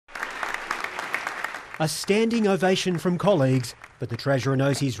A standing ovation from colleagues, but the Treasurer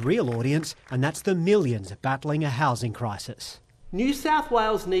knows his real audience, and that's the millions battling a housing crisis. New South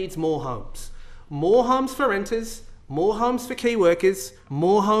Wales needs more homes. More homes for renters, more homes for key workers,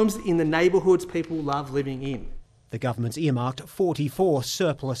 more homes in the neighbourhoods people love living in. The government's earmarked 44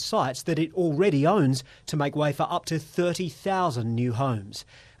 surplus sites that it already owns to make way for up to 30,000 new homes.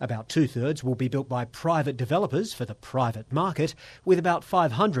 About two-thirds will be built by private developers for the private market, with about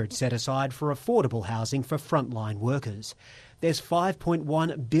 500 set aside for affordable housing for frontline workers. There's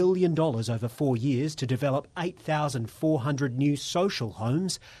 $5.1 billion over 4 years to develop 8,400 new social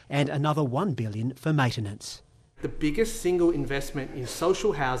homes and another $1 billion for maintenance. The biggest single investment in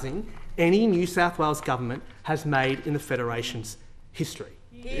social housing any New South Wales government has made in the Federation's history.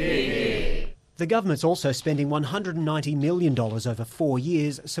 The government's also spending $190 million over 4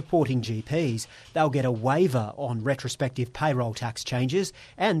 years supporting GPs. They'll get a waiver on retrospective payroll tax changes,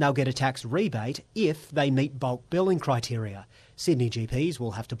 and they'll get a tax rebate if they meet bulk billing criteria. Sydney GPs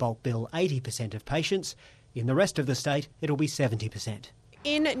will have to bulk bill 80% of patients. In the rest of the state, it'll be 70%.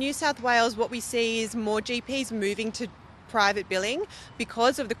 In New South Wales, what we see is more GPs moving to private billing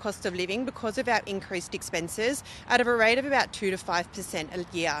because of the cost of living, because of our increased expenses, at a rate of about 2 to 5%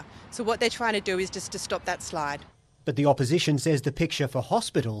 a year. So what they're trying to do is just to stop that slide. But the opposition says the picture for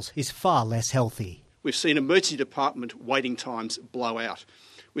hospitals is far less healthy. We've seen emergency department waiting times blow out.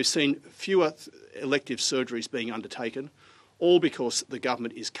 We've seen fewer elective surgeries being undertaken, all because the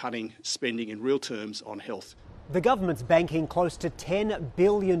government is cutting spending in real terms on health. The government's banking close to $10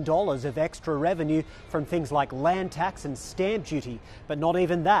 billion of extra revenue from things like land tax and stamp duty, but not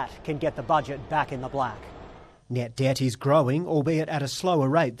even that can get the budget back in the black. Net debt is growing, albeit at a slower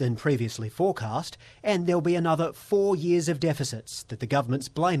rate than previously forecast, and there'll be another 4 years of deficits that the government's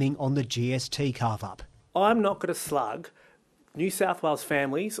blaming on the GST carve-up. I'm not going to slug New South Wales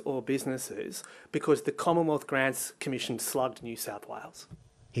families or businesses because the Commonwealth Grants Commission slugged New South Wales.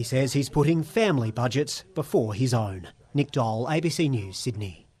 He says he's putting family budgets before his own. Nick Dole, ABC News,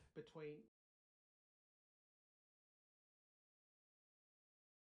 Sydney.